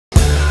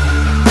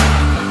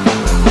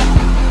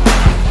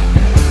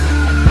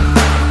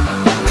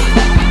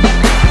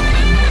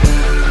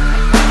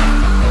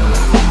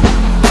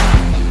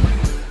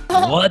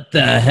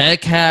the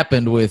heck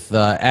happened with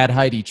at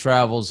Heidi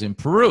Travels in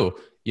Peru?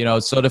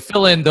 So to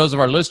fill in those of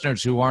our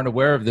listeners who aren't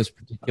aware of this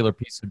particular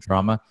piece of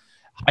drama,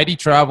 Heidi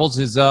Travels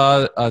is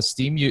a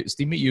Steem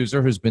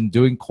user who's been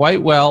doing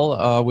quite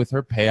well with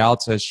her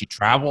payouts as she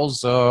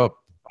travels.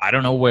 I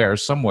don't know where,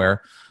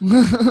 somewhere.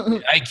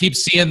 I keep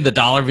seeing the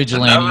Dollar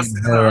Vigilante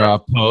in her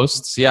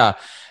posts. Yeah.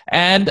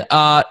 And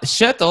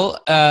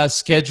Shetel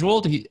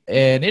scheduled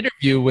an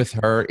interview with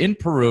her in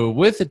Peru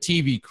with a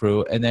TV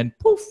crew, and then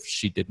poof,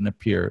 she didn't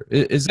appear.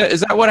 Is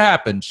that what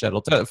happened,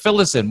 Shetel? Fill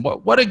us in.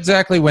 What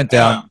exactly went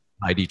down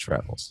Heidi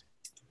Travels?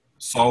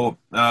 So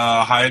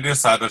Heidi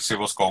said that she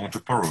was going to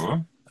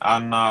Peru,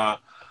 and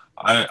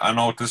I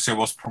noticed she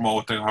was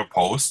promoting her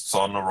posts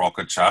on a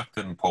Rocket Chat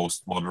in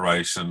post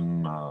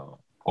moderation,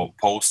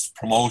 post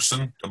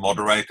promotion, the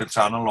moderated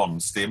channel on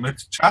Steem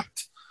Chat.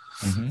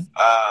 Mm-hmm.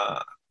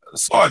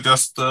 So I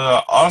just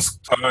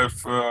asked her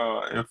if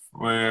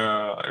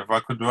I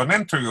could do an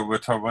interview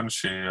with her when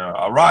she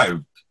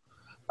arrived,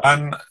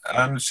 and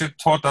she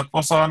thought that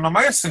was an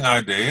amazing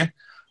idea,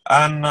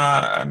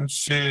 and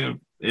she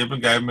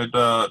even gave me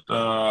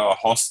the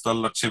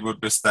hostel that she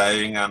would be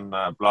staying and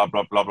blah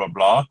blah blah blah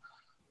blah,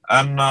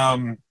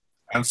 and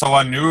so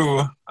I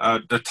knew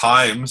the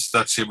times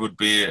that she would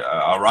be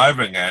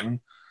arriving in.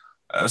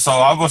 So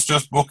I was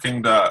just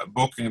booking the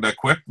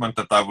equipment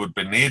that I would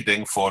be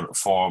needing for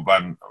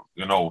when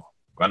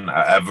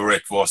whenever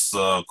it was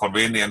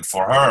convenient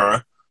for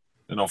her.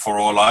 For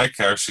all I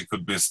care, she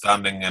could be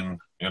standing in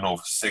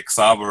 6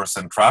 hours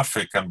in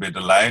traffic and be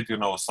delayed.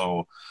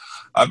 So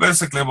I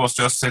basically was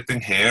just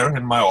sitting here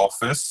in my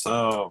office,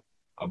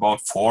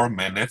 about 4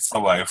 minutes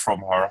away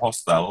from her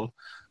hostel,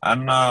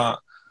 and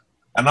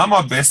I'm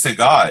a busy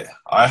guy.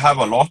 I have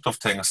a lot of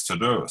things to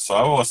do. So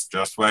I was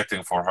just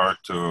waiting for her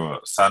to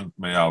send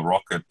me a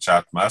Rocket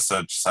Chat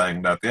message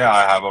saying that, yeah,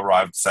 I have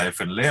arrived safe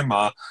in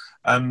Lima,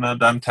 and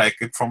then take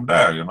it from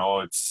there.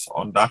 It's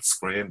on that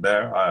screen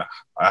there. I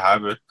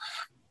have it.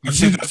 But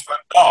she just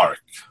went dark,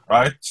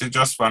 right? She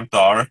just went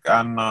dark,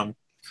 and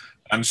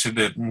she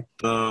didn't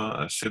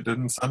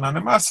send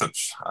any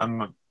message.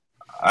 And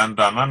then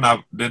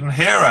I didn't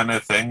hear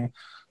anything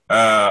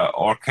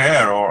or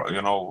care,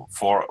 or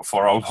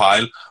for a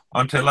while,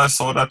 until I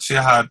saw that she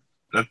had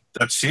that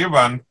she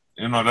went,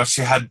 that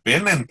she had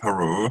been in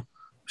Peru.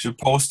 She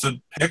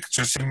posted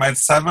pictures. She made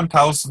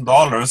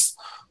 $7,000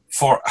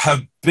 for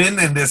have been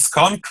in this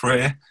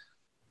country,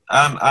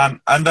 and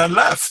then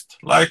left,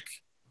 like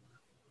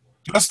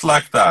just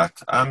like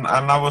that. And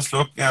I was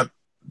looking at,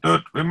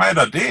 dude, we made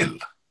a deal.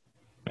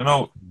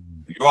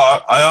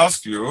 I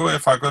asked you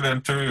if I could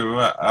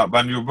interview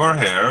when you were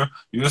here.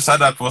 You said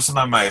that was an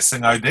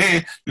amazing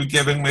idea. You're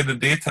giving me the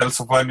details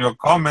of when you're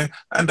coming,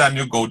 and then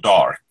you go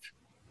dark,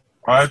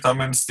 right? I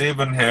mean,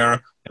 Steven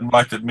here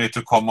invited me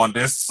to come on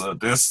this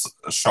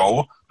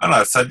show, and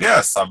I said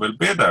yes, I will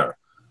be there.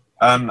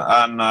 And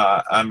then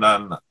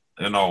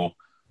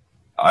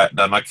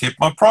I keep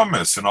my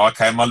promise. I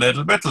came a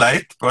little bit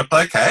late, but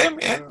I came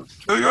in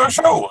to your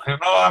show.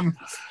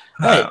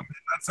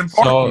 That's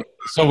important.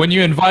 So when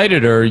you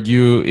invited her,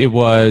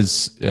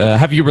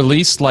 have you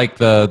released like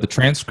the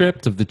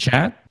transcript of the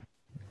chat?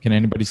 Can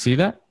anybody see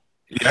that?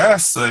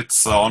 Yes,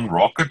 it's on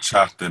Rocket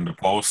Chat in the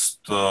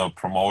post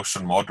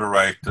promotion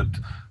moderated.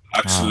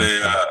 Actually,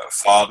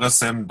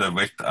 Farisim,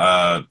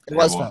 it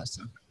was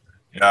Farisim.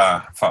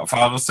 Yeah,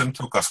 Farisim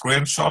took a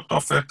screenshot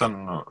of it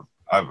and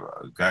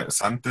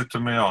sent it to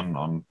me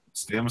on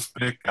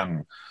SteamSpeak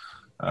and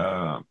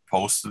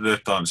posted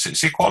it on.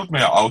 She called me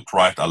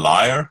outright a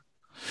liar.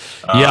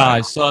 Yeah,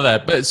 I saw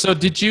that. But so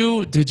did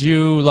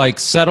you like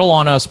settle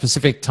on a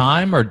specific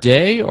time or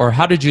day, or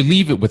how did you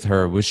leave it with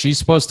her? Was she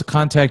supposed to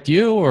contact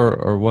you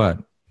or what?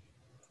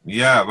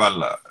 Yeah,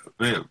 well,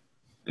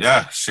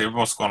 she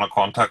was gonna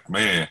contact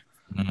me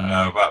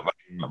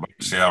when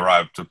she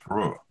arrived to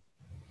Peru,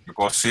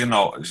 because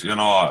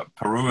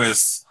Peru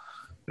is.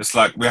 It's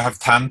like we have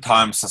 10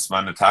 times as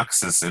many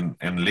taxis in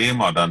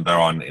Lima than there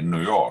are in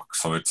New York.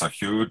 So it's a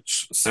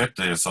huge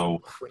city. So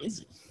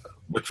crazy.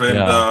 Between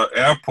the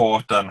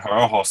airport and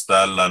her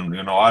hostel,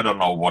 and I don't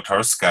know what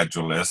her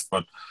schedule is,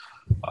 but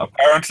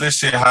apparently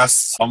she has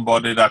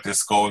somebody that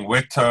is going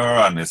with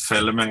her and is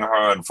filming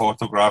her and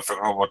photographing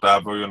her,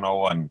 whatever,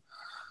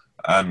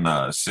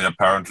 and she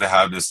apparently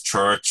had this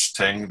church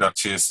thing that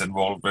she's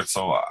involved with.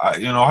 So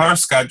her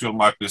schedule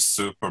might be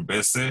super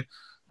busy,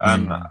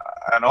 and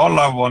all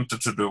I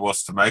wanted to do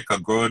was to make a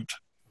good,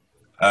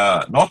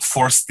 not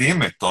for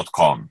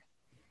steemit.com,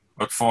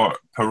 but for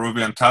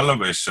Peruvian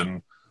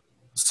television.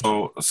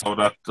 So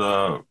that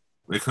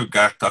we could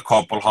get a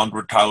couple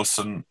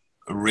 100,000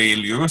 real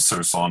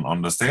users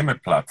on the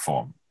Steemit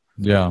platform.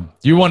 Yeah.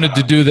 You wanted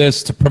to do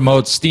this to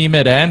promote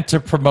Steemit and to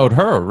promote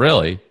her,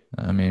 really?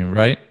 I mean,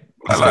 right?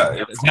 Is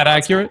that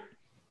accurate?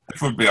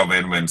 It would be a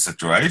win-win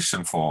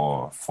situation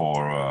for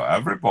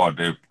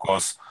everybody,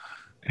 because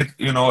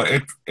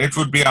it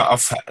would be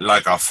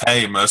like a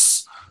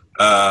famous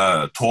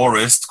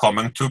tourist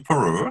coming to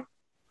Peru.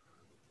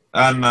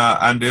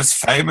 And this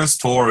famous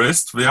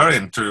tourist, we are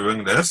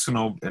interviewing this,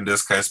 in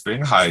this case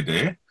being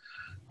Heidi,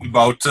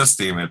 about the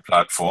Steemit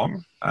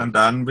platform, and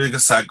then we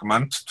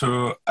segment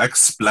to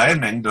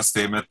explaining the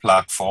Steemit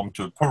platform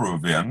to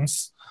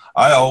Peruvians.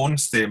 I own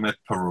Steemit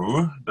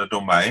Peru, the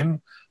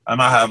domain,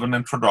 and I have an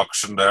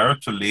introduction there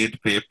to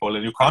lead people.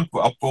 And you can't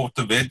upload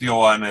the video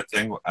or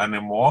anything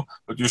anymore,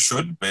 but you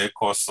should be,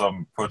 because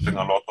I'm putting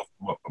a lot of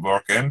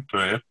work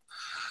into it.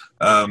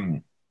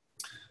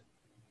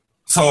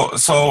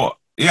 So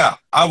yeah,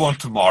 I want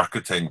to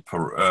marketing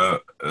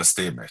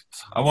Steemit.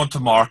 I want to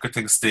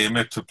marketing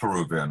Steemit to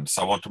Peruvians.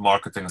 I want to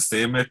marketing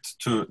Steemit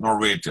to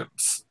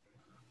Norwegians.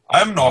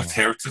 I'm not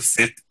here to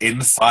sit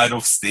inside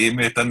of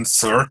Steemit and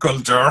circle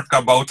jerk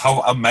about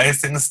how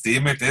amazing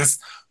Steemit is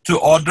to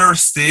other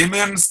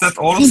Steemians that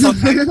also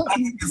think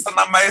that it's an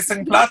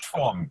amazing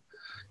platform.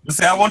 You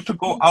see, I want to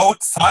go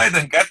outside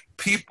and get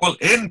people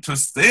into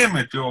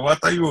Steemit. What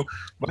are you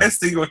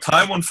wasting your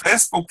time on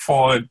Facebook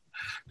for?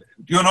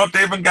 You're not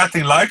even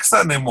getting likes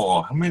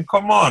anymore. I mean,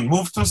 come on,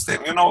 move to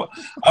Steem.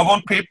 I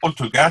want people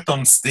to get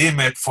on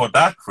Steemit for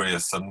that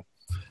reason.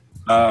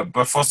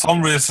 But for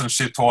some reason,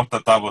 she thought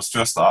that I was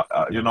just,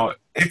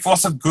 it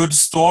was a good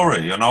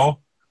story,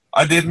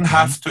 I didn't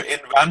have to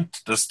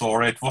invent the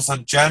story. It was a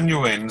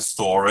genuine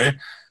story.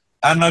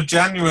 And a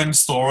genuine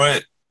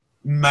story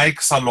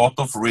makes a lot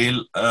of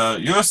real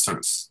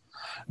users.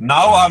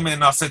 Now I'm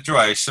in a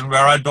situation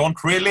where I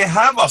don't really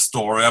have a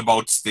story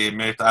about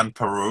Steemit and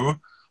Peru,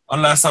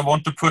 unless I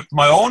want to put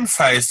my own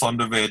face on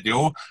the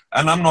video,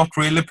 and I'm not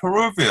really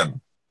Peruvian.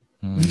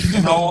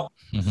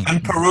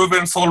 And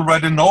Peruvians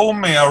already know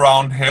me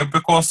around here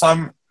because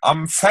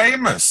I'm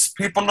famous.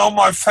 People know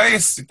my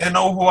face. They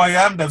know who I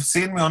am. They've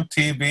seen me on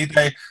TV.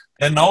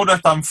 They know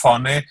that I'm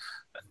funny.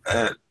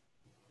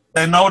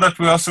 They know that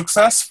we are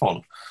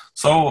successful.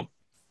 So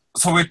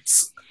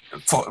it's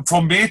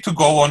for me to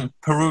go on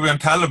Peruvian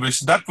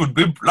television, that would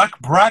be like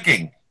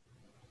bragging.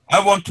 I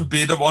want to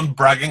be the one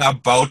bragging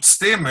about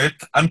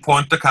Steemit and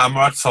point the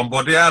camera at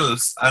somebody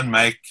else and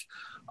make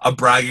a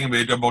bragging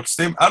video about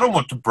Steem. I don't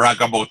want to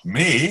brag about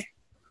me.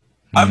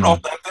 I'm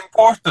not that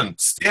important.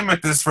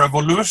 Steemit is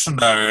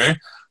revolutionary.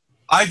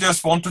 I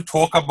just want to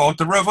talk about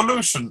the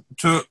revolution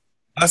to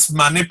as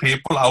many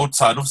people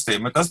outside of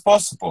Steemit as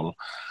possible.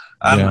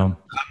 And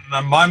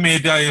my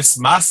media is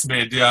mass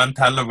media and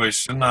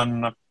television,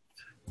 and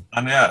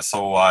yeah,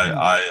 so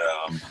I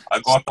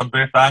got a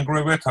bit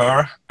angry with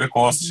her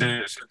because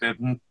she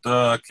didn't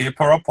keep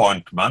her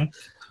appointment,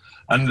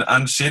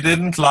 and she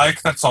didn't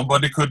like that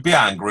somebody could be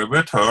angry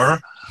with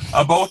her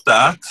about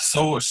that.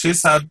 So she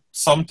said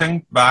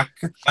something back,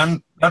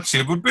 and that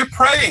she would be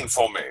praying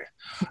for me.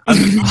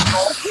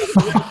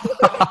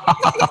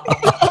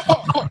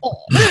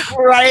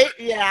 Right?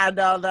 Yeah.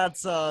 No,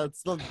 that's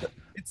it's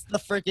the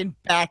freaking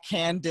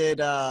backhanded.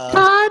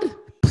 God,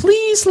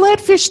 please let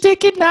Fish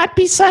Ticket not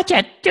be such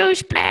a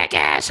douchebag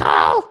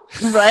asshole.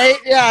 Right?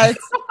 Yeah.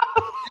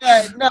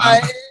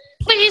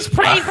 Please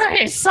pray for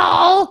his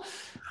soul.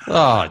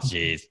 Oh,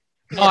 jeez.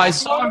 Oh, I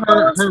saw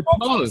her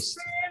post.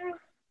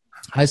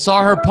 I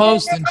saw her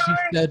post, and she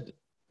said,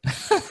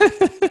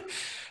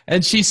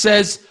 and she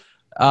says,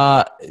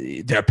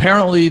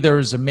 apparently there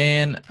was a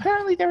man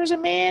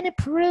in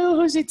Peru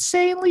who's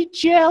insanely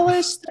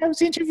jealous. I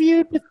was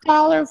interviewed with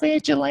Dollar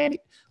Vigilante.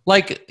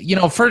 Like,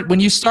 when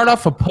you start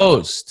off a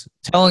post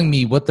telling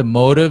me what the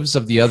motives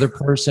of the other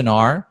person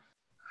are,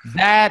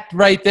 that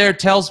right there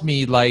tells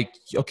me, like,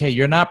 okay,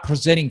 you're not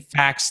presenting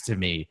facts to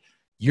me.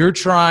 You're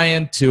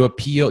trying to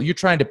appeal. You're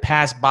trying to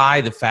pass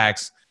by the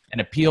facts and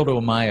appeal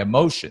to my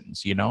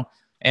emotions,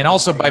 And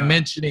also by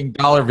mentioning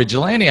Dollar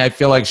Vigilante, I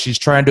feel like she's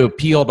trying to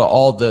appeal to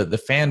all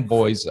the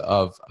fanboys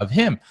of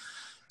him.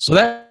 So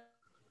that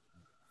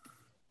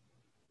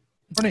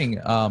morning,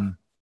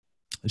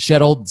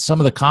 Shettle, some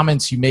of the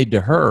comments you made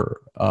to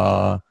her,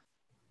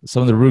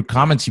 some of the rude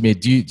comments you made,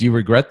 do you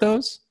regret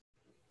those?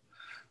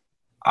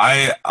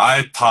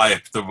 I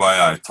type the way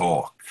I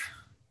talk.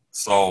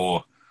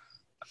 So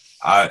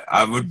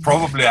I would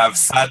probably have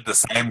said the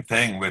same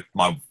thing with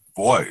my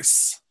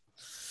voice.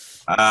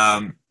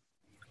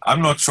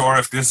 I'm not sure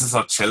if this is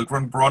a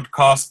children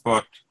broadcast,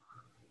 but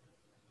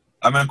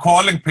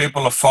calling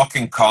people a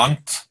fucking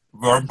cunt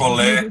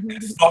verbally,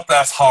 it's not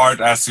as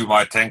hard as you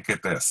might think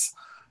it is.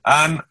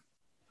 And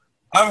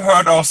I've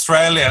heard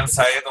Australians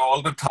say it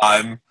all the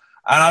time,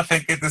 and I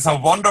think it is a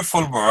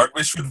wonderful word.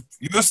 We should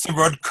use the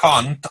word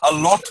cunt a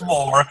lot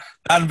more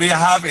than we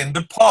have in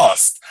the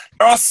past.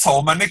 There are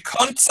so many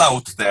cunts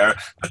out there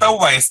that are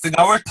wasting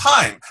our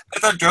time,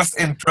 that are just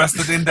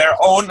interested in their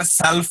own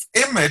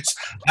self-image,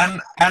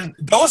 and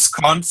those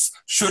cunts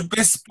should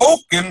be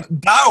spoken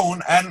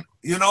down. And,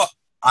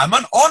 I'm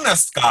an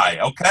honest guy,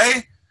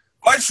 okay?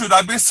 Why should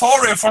I be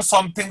sorry for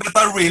something that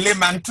I really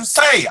meant to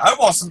say? I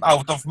wasn't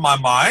out of my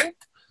mind.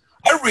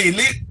 I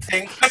really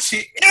think that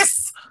she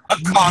is a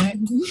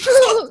cunt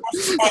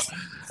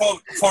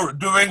for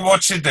doing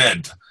what she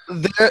did.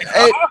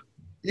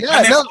 Yeah,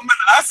 And if no. I'm an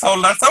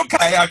asshole, that's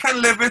okay. I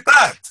can live with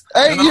that.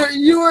 Hey,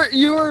 You know?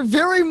 you are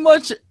very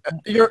much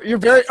you're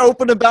very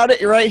open about it.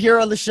 You're right here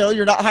on the show.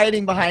 You're not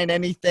hiding behind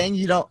anything.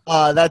 You don't.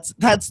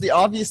 That's the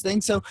obvious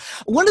thing. So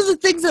one of the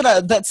things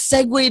that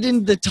segued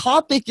into the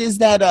topic is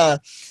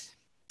that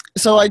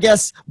so I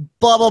guess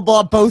blah blah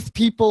blah. Both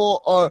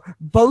people are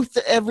both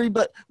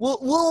everybody.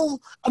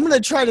 Well, I'm gonna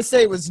try to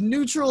say it was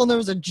neutral, and there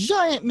was a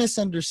giant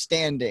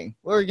misunderstanding.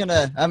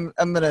 I'm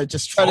gonna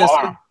just try to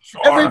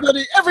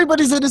say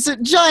everybody's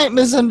innocent. Giant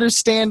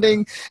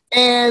misunderstanding,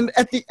 and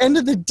at the end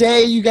of the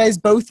day, you guys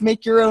both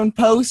make your own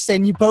posts,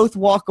 and you both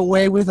walk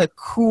away with a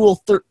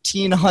cool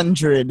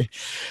 1,300.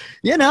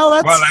 You know,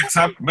 that's Well,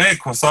 except me,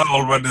 because I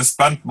already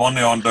spent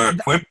money on the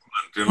equipment.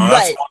 You know,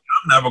 that's right. what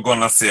I'm never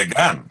gonna see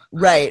again.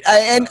 Right.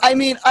 I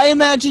mean, I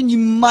imagine you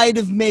might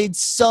have made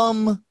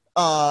some.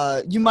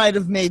 You might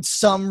have made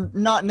some,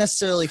 not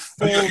necessarily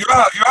full.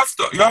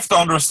 You have to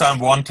understand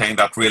one thing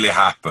that really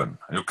happened.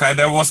 Okay,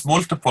 there was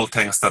multiple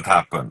things that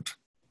happened.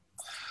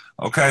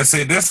 Okay,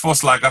 see, this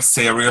was like a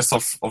series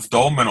of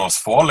dominoes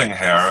falling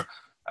here.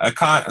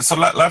 So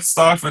let's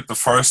start with the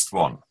first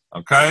one.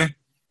 Okay.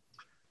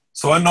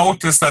 So I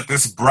noticed that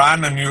this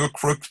brand new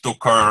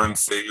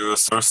cryptocurrency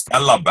user,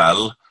 Stella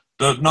Bell,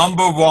 the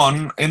number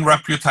one in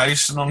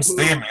reputation on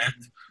Steam,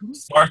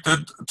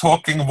 started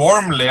talking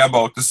warmly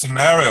about the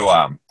scenario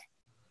amp,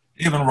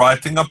 even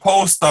writing a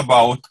post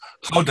about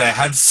how they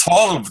had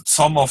solved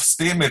some of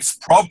Steem's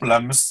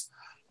problems.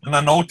 And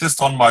I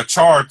noticed on my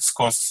charts,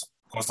 because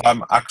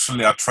I'm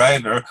actually a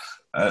trader,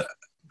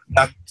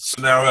 that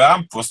scenario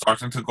amp was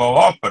starting to go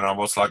up, and I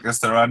was like, is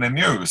there any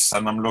news?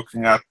 And I'm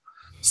looking at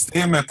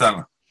Steem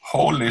and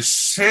holy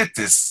shit,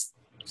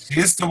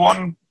 he's the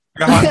one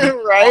behind it.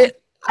 Right.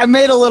 I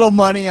made a little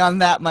money on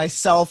that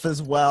myself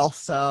as well,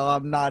 so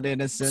I'm not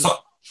innocent. So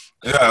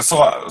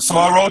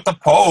I wrote a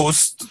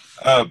post,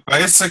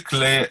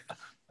 basically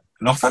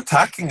not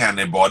attacking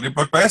anybody,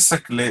 but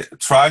basically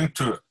trying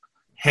to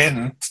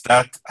hint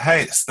that,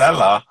 hey,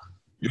 Stella,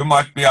 you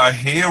might be a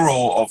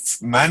hero of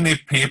many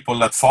people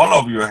that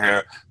follow you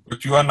here,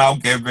 but you are now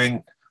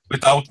giving,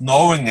 without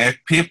knowing it,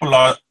 people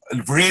are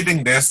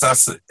reading this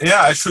as,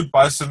 yeah, I should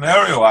buy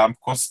Scenario Amp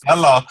because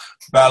Stella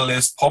Bell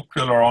is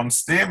popular on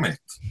Steam.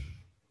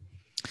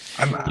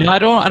 Yeah, I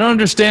don't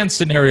understand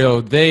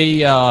Scenario.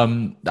 They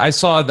I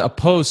saw a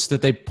post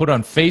that they put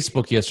on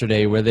Facebook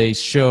yesterday where they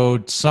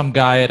showed some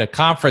guy at a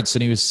conference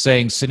and he was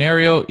saying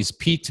Scenario is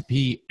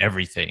P2P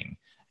everything.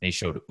 And he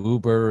showed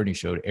Uber and he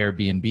showed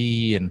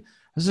Airbnb, and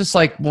I was just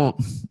like, well,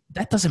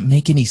 that doesn't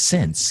make any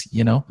sense,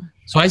 you know?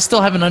 So I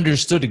still haven't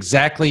understood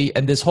exactly,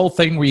 and this whole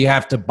thing where you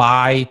have to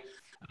buy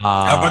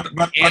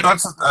but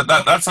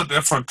that's a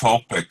different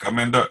topic. I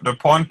mean, the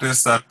point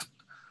is that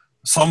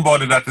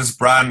somebody that is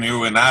brand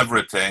new in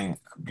everything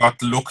got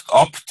looked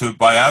up to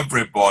by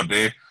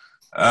everybody.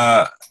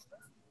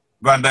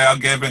 When they are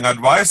giving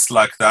advice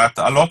like that,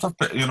 a lot of,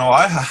 you know,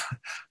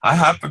 I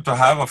happen to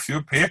have a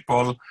few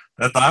people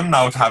that I'm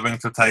now having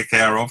to take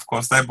care of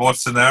because they bought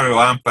Scenario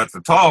Amp at the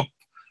top,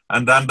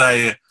 and then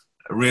they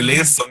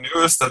released some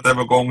news that they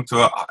were going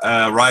to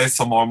raise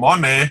some more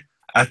money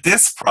at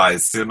this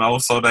price, you know,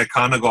 so they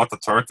kind of got a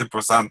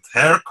 30%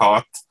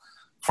 haircut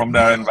from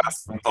their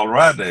investment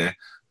already.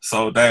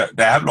 So they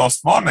have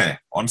lost money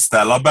on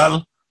Stella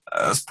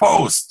Bell's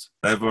post.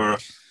 They were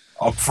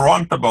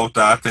upfront about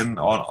that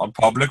on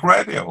public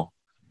radio.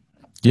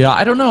 Yeah,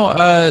 I don't know.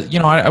 You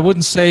know, I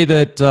wouldn't say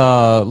that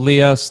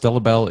Leah Stella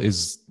Bell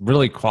is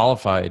really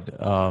qualified.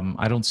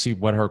 I don't see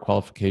what her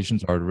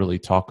qualifications are to really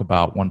talk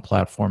about one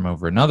platform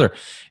over another.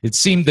 It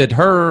seemed that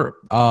her,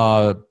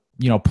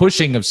 you know,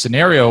 pushing of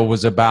Scenario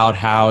was about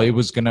how it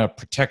was going to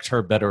protect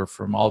her better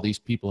from all these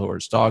people who are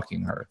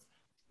stalking her.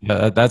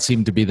 Yeah, that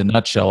seemed to be the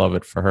nutshell of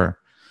it for her.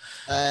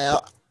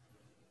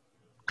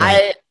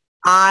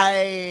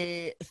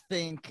 I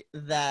think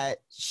that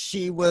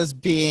she was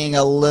being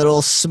a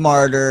little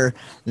smarter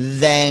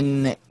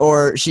than,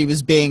 or she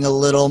was being a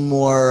little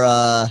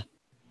more,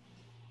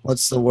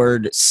 what's the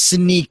word,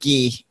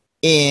 sneaky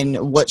in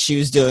what she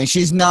was doing.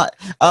 She's not,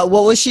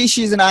 what was she?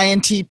 She's an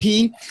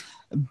INTP.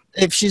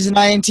 If she's an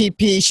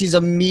INTP, she's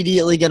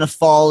immediately going to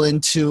fall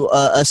into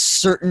a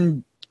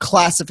certain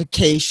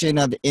classification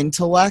of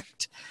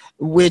intellect,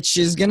 which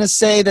is going to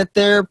say that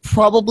they're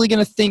probably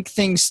going to think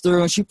things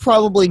through, and she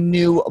probably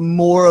knew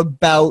more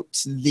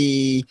about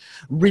the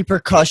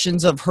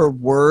repercussions of her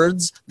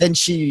words than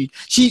she's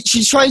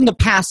trying to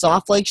pass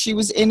off like she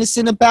was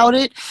innocent about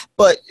it.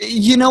 But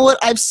you know what?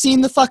 I've seen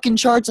the fucking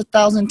charts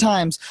 1,000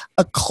 times.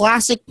 A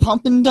classic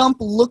pump and dump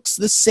looks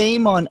the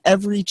same on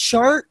every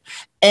chart,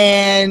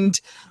 and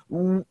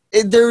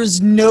there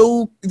was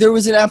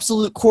an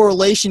absolute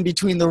correlation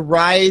between the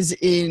rise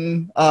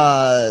in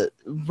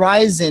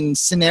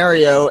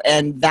Scenario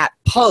and that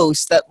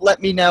post that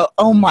let me know,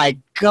 oh my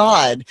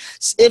God,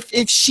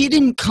 if she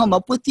didn't come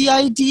up with the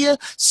idea,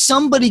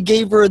 somebody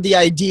gave her the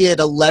idea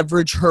to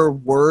leverage her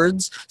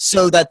words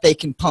so that they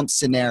can pump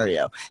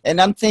Scenario. And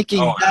I'm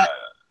thinking that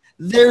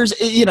there's,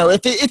 you know,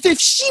 if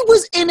she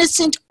was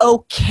innocent,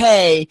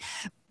 okay,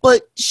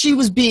 but she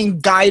was being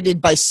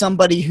guided by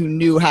somebody who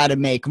knew how to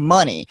make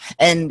money,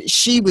 and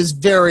she was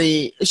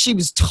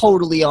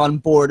totally on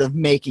board of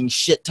making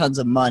shit tons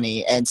of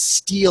money and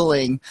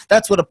stealing.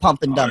 That's what a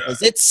pump and dump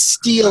is. It's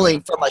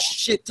stealing from a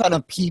shit ton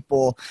of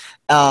people,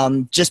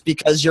 just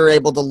because you're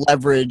able to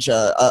leverage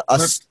a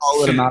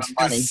solid amount of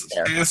money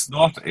there. She is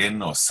not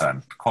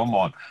innocent. Come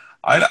on.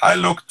 I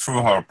looked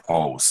through her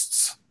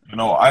posts. You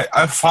know,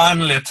 I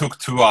finally took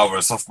 2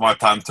 hours of my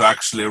time to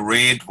actually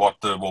read what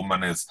the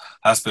woman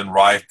has been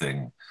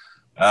writing.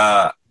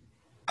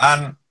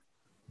 And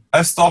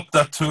I stopped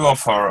at 2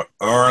 of her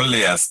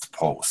earliest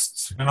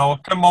posts, you know,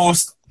 the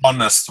most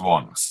honest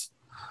ones.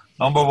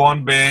 Number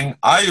 1 being,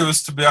 I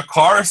used to be a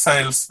car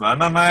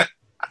salesman and I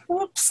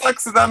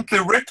accidentally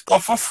ripped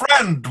off a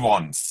friend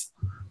once.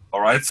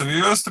 All right, so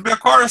you used to be a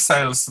car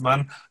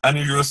salesman and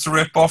you used to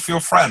rip off your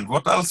friend.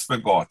 What else we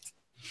got?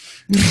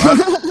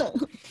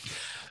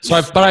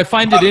 Right? But I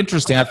find it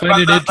interesting. I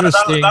find it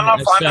interesting. Then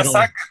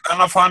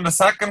I find the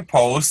second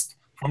post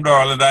from the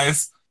early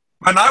days.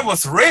 When I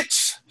was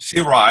rich, she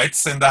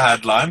writes in the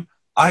headline,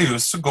 I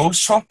used to go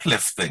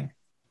shoplifting.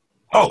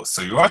 Oh,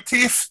 so you are a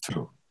thief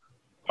too.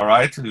 All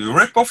right? You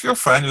rip off your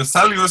friend, you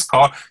sell used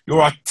car,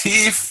 you're a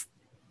thief,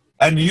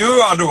 and you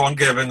are the one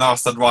giving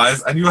us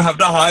advice, and you have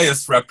the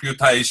highest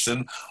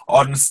reputation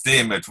on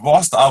Steem. It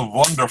was a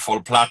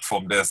wonderful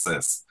platform this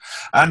is.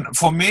 And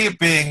for me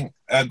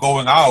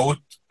going out,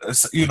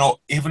 you know,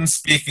 even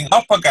speaking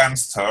up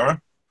against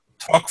her,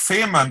 Tuck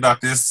Feeman,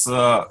 that is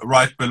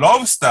right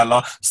below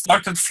Stella,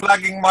 started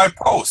flagging my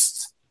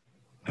posts.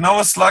 And I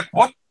was like,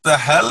 what the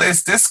hell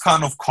is this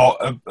kind of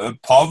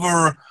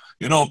power?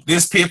 You know,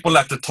 these people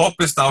at the top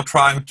is now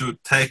trying to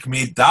take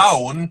me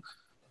down.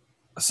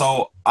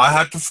 So I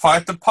had to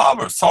fight the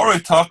power. Sorry,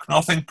 Tuck,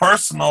 nothing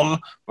personal.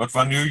 But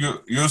when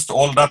you used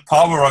all that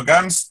power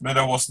against me,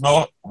 there was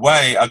no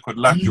way I could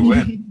let you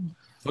in.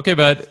 Okay,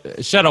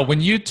 but Shadow, when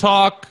you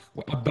talk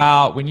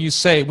about, when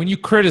you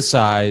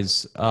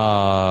criticize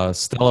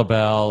Stella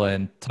Bell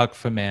and Tuck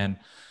Feeman,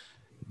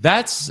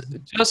 that's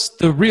just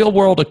the real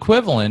world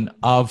equivalent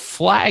of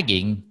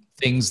flagging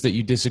things that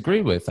you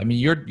disagree with. I mean,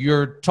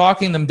 you're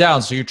talking them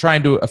down, so you're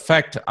trying to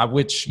affect,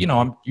 which, you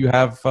know, you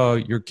have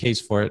your case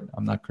for it.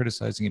 I'm not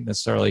criticizing it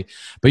necessarily,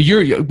 but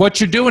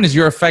what you're doing is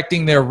you're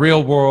affecting their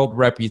real world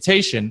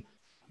reputation,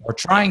 or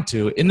trying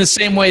to, in the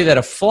same way that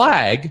a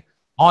flag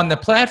on the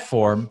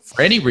platform,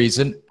 for any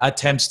reason,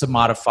 attempts to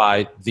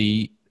modify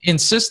the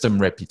in-system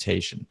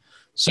reputation.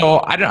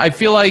 So I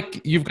feel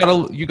like you've got a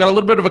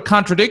little bit of a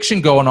contradiction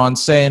going on,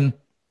 saying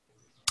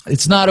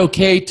it's not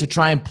okay to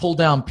try and pull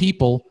down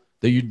people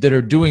that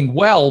are doing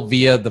well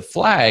via the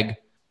flag,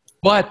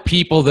 but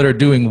people that are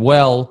doing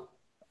well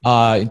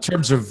in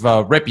terms of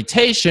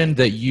reputation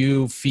that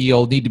you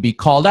feel need to be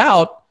called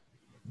out,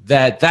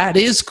 that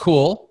is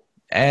cool,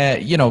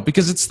 you know,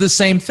 because it's the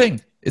same thing.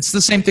 It's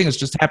the same thing. It's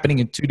just happening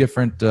in 2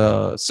 different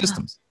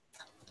systems.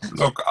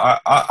 Look,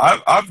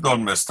 I've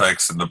done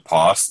mistakes in the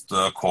past,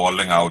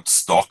 calling out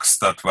stocks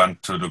that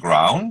went to the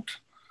ground.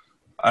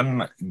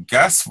 And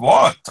guess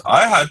what?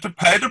 I had to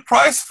pay the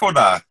price for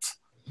that.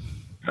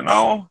 You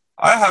know,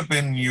 I have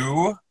been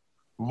new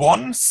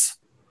once,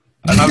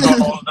 and I've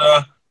done all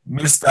the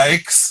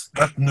mistakes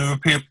that new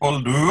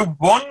people do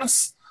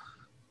once.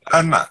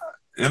 And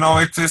you know,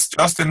 it is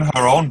just in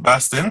her own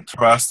best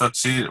interest that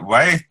she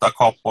wait a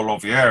couple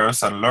of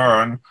years and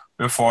learn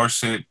before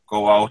she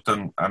go out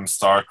and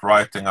start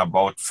writing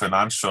about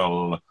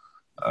financial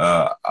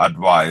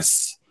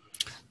advice,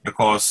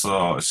 because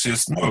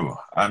she's new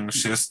and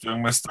she's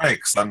doing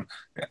mistakes. And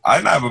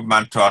I never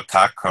meant to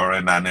attack her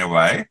in any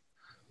way.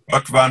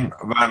 But when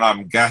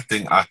I'm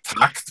getting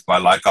attacked by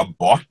like a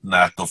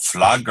botnet of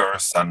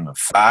flaggers and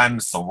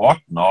fans or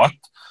whatnot,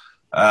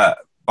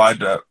 by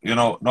the, you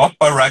know, not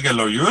by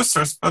regular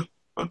users, but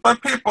by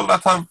people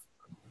that have,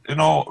 you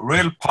know,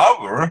 real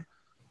power,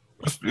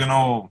 you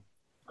know,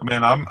 I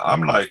mean,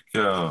 I'm like,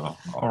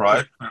 all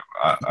right,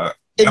 I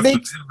have to deal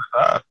with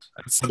that.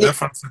 It's a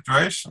different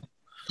situation.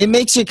 It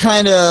makes you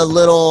kind of a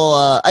little,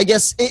 I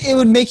guess it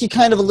would make you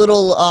kind of a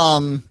little,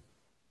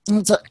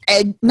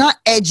 not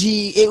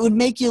edgy. It would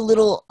make you a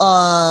little,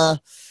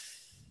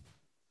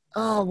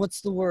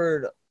 what's the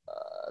word?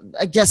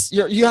 I guess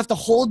you have to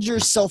hold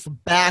yourself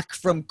back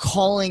from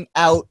calling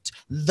out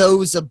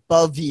those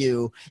above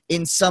you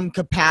in some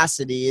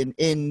capacity.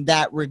 In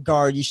that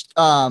regard, you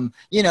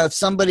know, if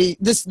somebody,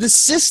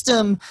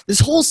 this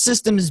whole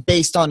system is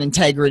based on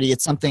integrity.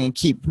 It's something I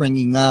keep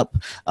bringing up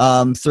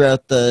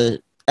throughout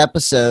the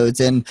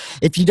episodes, and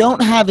if you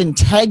don't have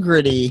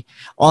integrity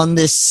on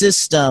this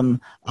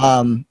system,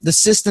 the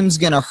system's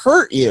gonna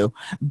hurt you.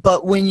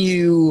 But when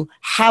you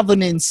have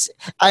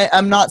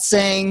I'm not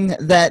saying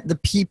that the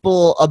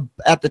people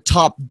at the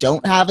top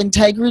don't have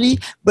integrity,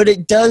 but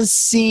it does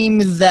seem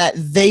that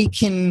they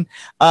can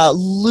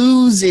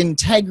lose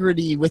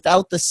integrity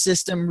without the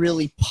system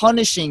really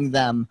punishing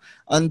them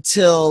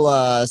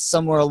until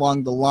somewhere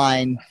along the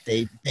line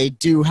they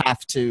do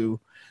have to.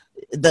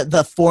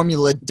 The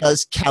formula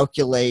does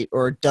calculate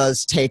or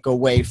does take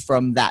away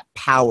from that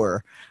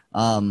power.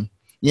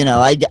 You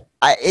know,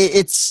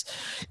 it's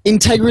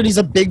integrity is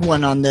a big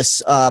one on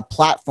this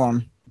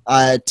platform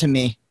to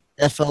me.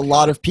 If a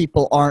lot of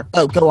people aren't,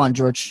 oh, go on,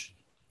 George.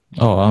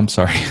 Oh, I'm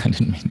sorry. I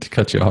didn't mean to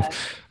cut you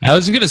off. I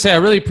was going to say, I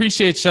really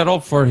appreciate Shuttle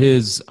for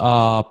his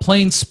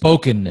plain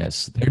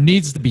spokenness. There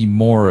needs to be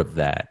more of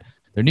that.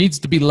 There needs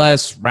to be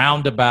less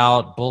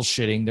roundabout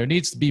bullshitting. There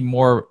needs to be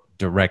more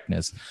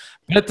directness.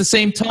 But at the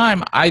same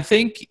time, I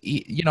think,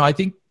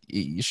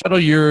 Shuttle,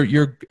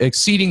 you're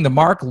exceeding the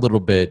mark a little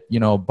bit,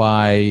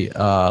 by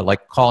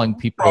like calling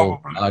people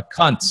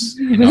cunts.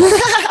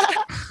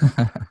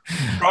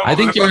 I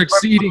think you're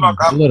exceeding a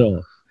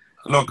little.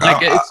 Look,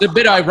 like it's a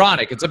bit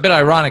ironic. It's a bit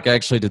ironic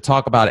actually to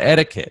talk about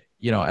etiquette,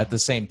 at the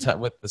same time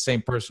with the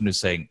same person who's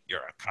saying you're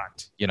a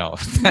cunt,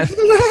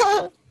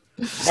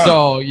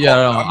 So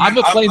I'm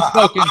a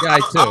plain-spoken guy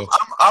too.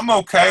 I'm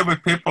okay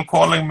with people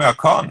calling me a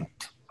cunt.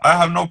 I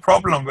have no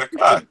problem with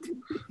that.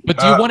 But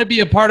do you want to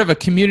be a part of a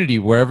community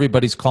where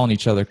everybody's calling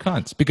each other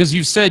cunts? Because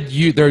you said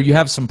you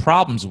have some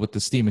problems with the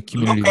Steem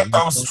community. Look at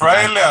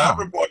Australia.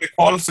 Everybody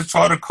calls each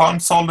other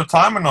cunts all the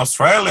time in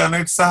Australia, and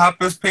it's the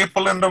happiest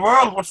people in the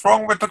world. What's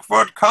wrong with the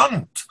word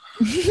cunt?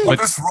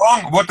 What is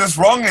wrong? What is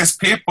wrong is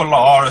people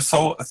are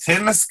so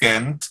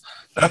thin-skinned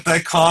that they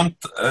can't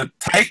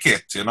take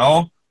it.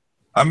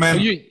 I mean,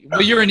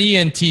 you're an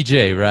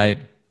ENTJ, right?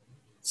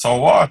 So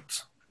what?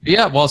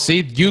 Yeah. Well,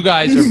 see, you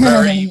guys are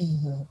very.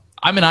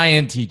 I'm an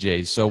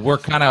INTJ, so we're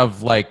kind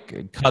of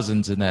like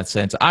cousins in that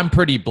sense. I'm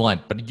pretty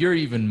blunt, but you're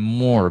even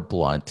more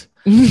blunt.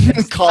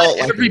 Not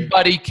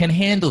everybody can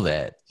handle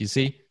that. You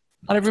see,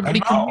 not everybody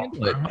can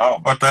handle it.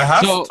 No, but they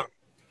have to.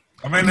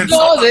 I mean, they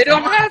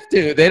don't have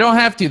to. They don't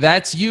have to.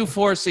 That's you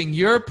forcing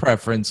your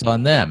preference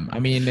on them. I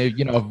mean,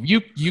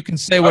 you can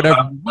say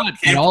whatever you want,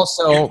 but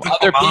also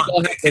other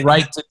people have the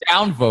right to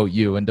downvote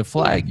you and to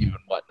flag you and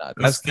whatnot.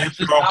 That's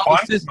just how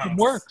the system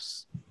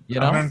works.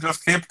 I mean,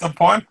 just keep the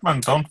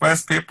appointment. Don't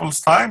waste people's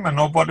time, and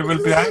nobody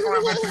will be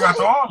angry with you at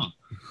all.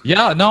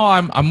 Yeah, no,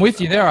 I'm with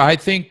you there. I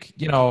think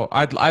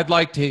I'd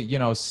like to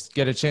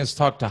get a chance to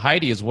talk to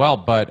Heidi as well,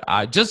 but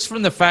just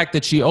from the fact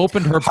that she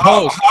opened her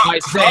post by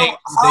saying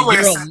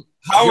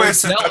how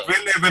is it that we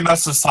live in a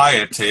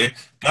society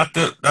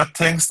that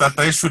thinks that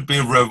they should be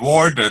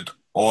rewarded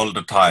all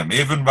the time,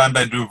 even when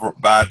they do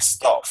bad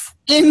stuff?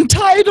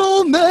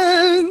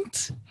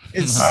 Entitlement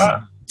is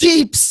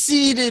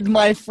deep-seated,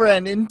 my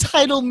friend.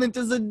 Entitlement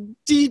is a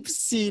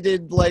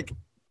deep-seated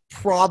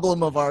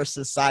problem of our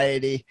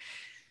society.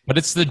 But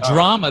it's the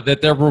drama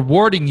that they're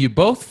rewarding you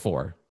both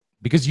for,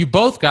 because you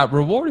both got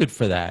rewarded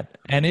for that,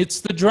 and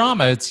it's the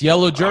drama. It's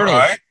yellow journalism.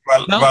 All right.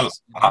 Well,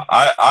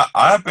 I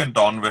have been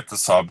done with the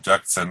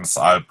subject since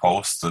I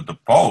posted the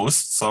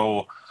post,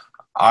 so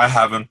I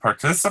haven't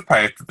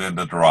participated in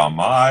the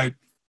drama.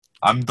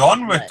 I'm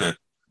done with it.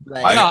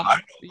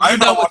 Right. I'm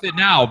done with it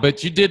now,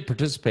 but you did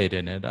participate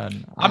in it.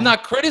 I'm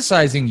not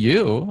criticizing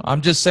you.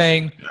 I'm just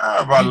saying.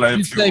 Yeah, well,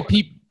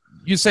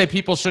 you say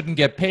people shouldn't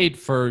get paid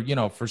for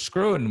for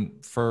screwing,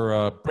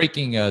 for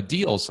breaking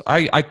deals.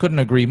 I couldn't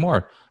agree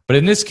more. But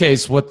in this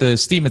case, what the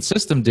Steem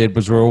system did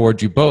was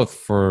reward you both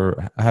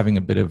for having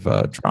a bit of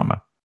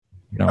drama.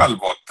 Well,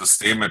 what the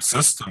Steem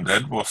system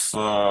did was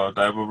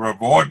they were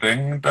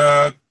rewarding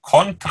the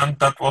content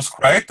that was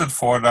created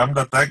for them,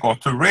 that they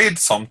got to read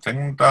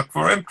something that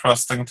were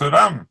interesting to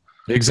them.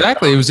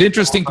 Exactly. It was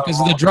interesting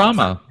because of the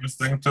drama.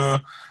 Interesting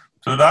to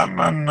them,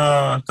 and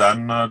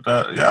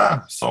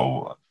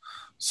so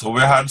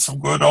we had some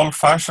good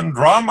old-fashioned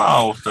drama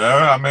out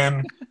there. I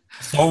mean,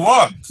 so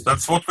what?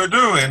 That's what we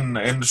do in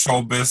the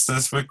show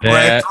business. We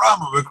create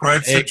drama, we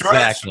create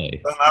situations,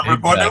 and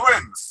everybody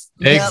wins.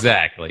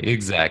 Exactly.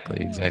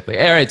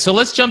 All right, so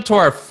let's jump to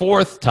our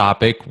fourth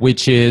topic,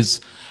 which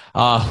is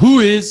who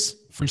is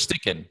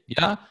Versticken?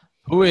 Yeah?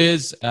 Who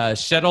is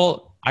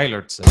Kjetil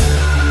Eilertsen?